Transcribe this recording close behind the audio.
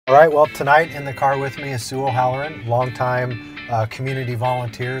All right, well, tonight in the car with me is Sue O'Halloran, longtime community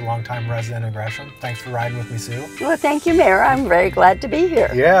volunteer, longtime resident of Gresham. Thanks for riding with me, Sue. Well, thank you, Mayor. I'm very glad to be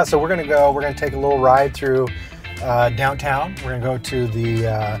here. Yeah, so we're gonna take a little ride through downtown. We're gonna go to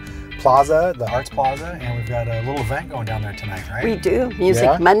the Plaza, the Arts Plaza, and we've got a little event going down there tonight, right? We do,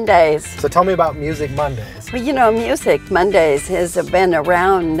 Music Mondays. So tell me about Music Mondays. Well, you know, Music Mondays has been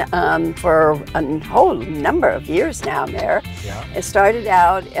around for a whole number of years now, Mayor. Yeah. It started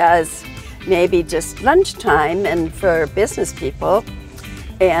out as maybe just lunchtime and for business people,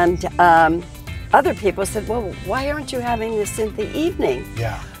 and other people said, well, why aren't you having this in the evening?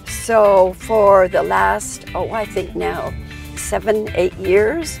 Yeah. So for the last, I think now 7-8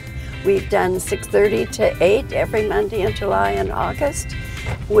 years, we've done 6:30 to 8 every Monday in July and August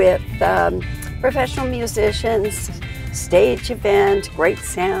with professional musicians, stage event, great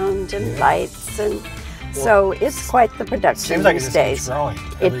sound and lights, and so it's quite the production Seems like these days. Keeps growing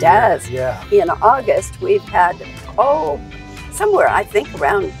It does. Yeah. In August, we've had, somewhere I think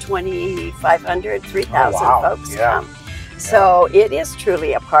around 2,500, 3,000 folks come. So it is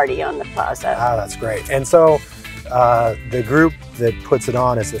truly a party on the plaza. Ah, that's great. And so the group that puts it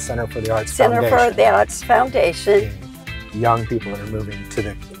on is the Center for the Arts Foundation. Center for the Arts Foundation. Young people that are moving to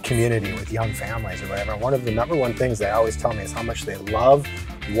the community with young families or whatever. One of the #1 things they always tell me is how much they love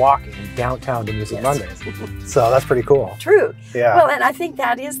walking downtown to Music Mondays. So that's pretty cool. True. Yeah. Well, and I think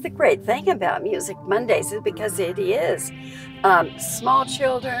that is the great thing about Music Mondays, is because it is small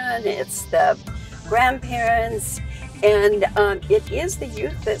children, it's the grandparents, and it is the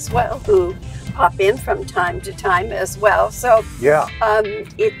youth as well who pop in from time to time as well. So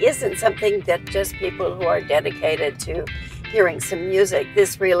it isn't something that just people who are dedicated to hearing some music.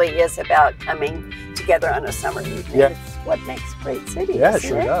 This really is about coming together on a summer evening. Yeah. It's what makes a great city. Yeah, it isn't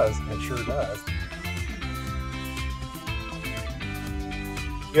sure it? does. It sure does.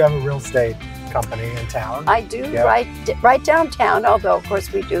 You have a real estate company in town? I do, right downtown, although of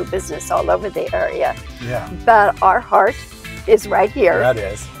course we do business all over the area. Yeah. But our heart is right here. That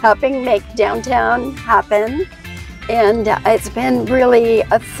is. Helping make downtown happen. And it's been really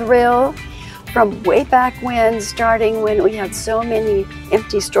a thrill from way back when, starting when we had so many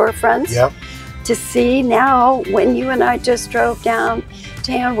empty storefronts, to see now when you and I just drove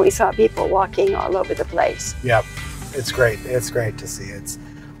downtown, we saw people walking all over the place. Yep, it's great. It's great to see.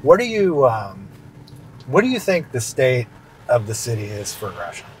 What do you think the state of the city is for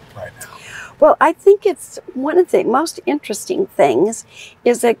Gresham right now? Well, I think it's one of the most interesting things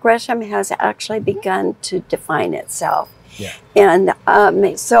is that Gresham has actually begun to define itself. Yeah. And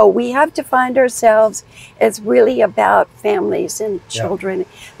so we have defined ourselves as really about families and children.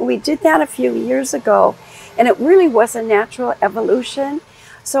 And we did that a few years ago, and it really was a natural evolution.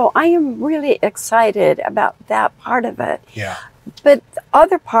 So I am really excited about that part of it. Yeah. But the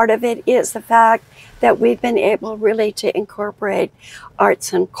other part of it is the fact that we've been able really to incorporate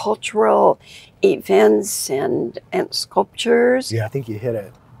arts and cultural events and sculptures. Yeah, I think you hit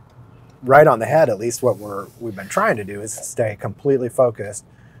it right on the head. At least what we've been trying to do is stay completely focused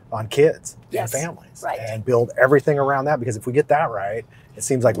on kids and families, and build everything around that. Because if we get that right, it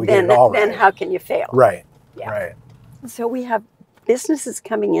seems like we get it all right. Then how can you fail? Right. Yeah. Right. So we have businesses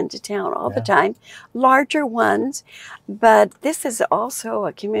coming into town all the time, larger ones, but this is also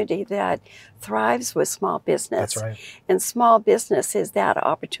a community that thrives with small business. That's right. And small business is that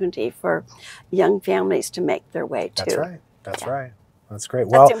opportunity for young families to make their way to. That's right. That's right. That's great.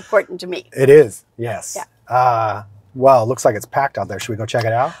 That's important to me. It is. Yes. Yeah. Well, it looks like it's packed out there. Should we go check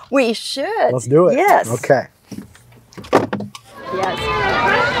it out? We should. Let's do it. Yes. Okay. Yes.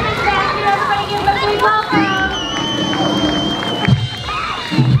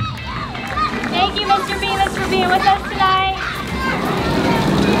 Thank you, Mr. Bemis, for being with us tonight.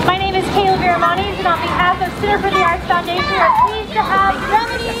 My name is Kayla Viramones, and on behalf of Center for the Arts Foundation, we're pleased to have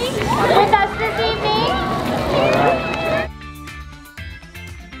Remedy with us this evening.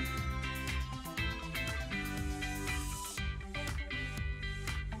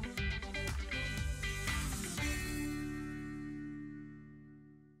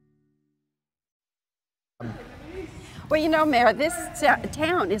 Well, you know, Mayor, this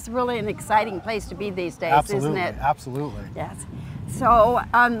town is really an exciting place to be these days, isn't it? Absolutely. Yes. So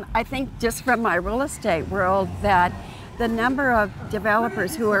I think just from my real estate world that the number of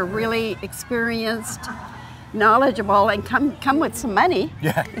developers who are really experienced, knowledgeable, and come with some money,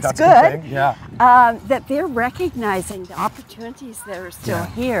 it's good, a good thing. Yeah. that they're recognizing the opportunities that are still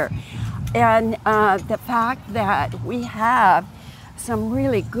here. And the fact that we have some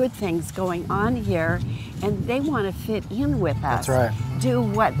really good things going on here, and they want to fit in with us. That's right. Do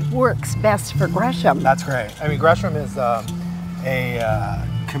what works best for Gresham. That's great. I mean, Gresham is a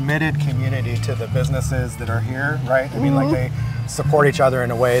committed community to the businesses that are here, right? I mean, like they support each other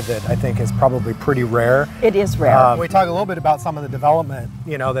in a way that I think is probably pretty rare. It is rare. We talk a little bit about some of the development,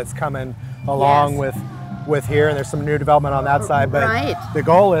 you know, that's coming along with here, and there's some new development on that side, but the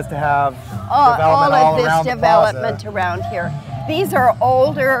goal is to have development all of around this the development plaza. around here. These are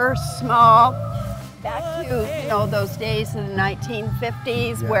older, small, back to, you know, those days in the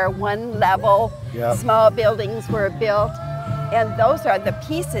 1950s where one level small buildings were built. And those are the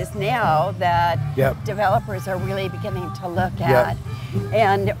pieces now that developers are really beginning to look at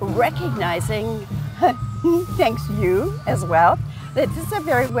and recognizing, thanks to you as well, that this is a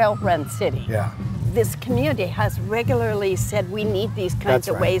very well-run city. Yeah. This community has regularly said we need these kinds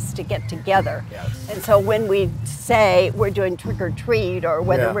of ways to get together. Yes. And so when we say we're doing trick or treat, or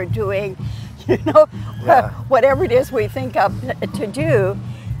whether we're doing, you know, whatever it is we think of to do,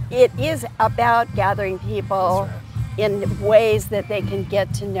 it is about gathering people in ways that they can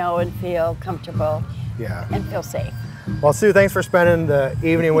get to know and feel comfortable and feel safe. Well, Sue, thanks for spending the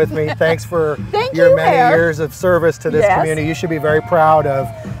evening with me. Thanks for your many years of service to this community. You should be very proud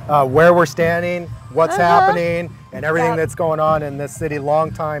of where we're standing, what's happening, and everything that's going on in this city.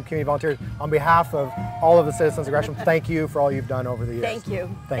 Long-time community volunteers. On behalf of all of the citizens of Gresham, thank you for all you've done over the years. Thank you.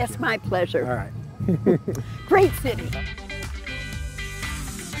 Thank it's you. my pleasure. All right. Great city.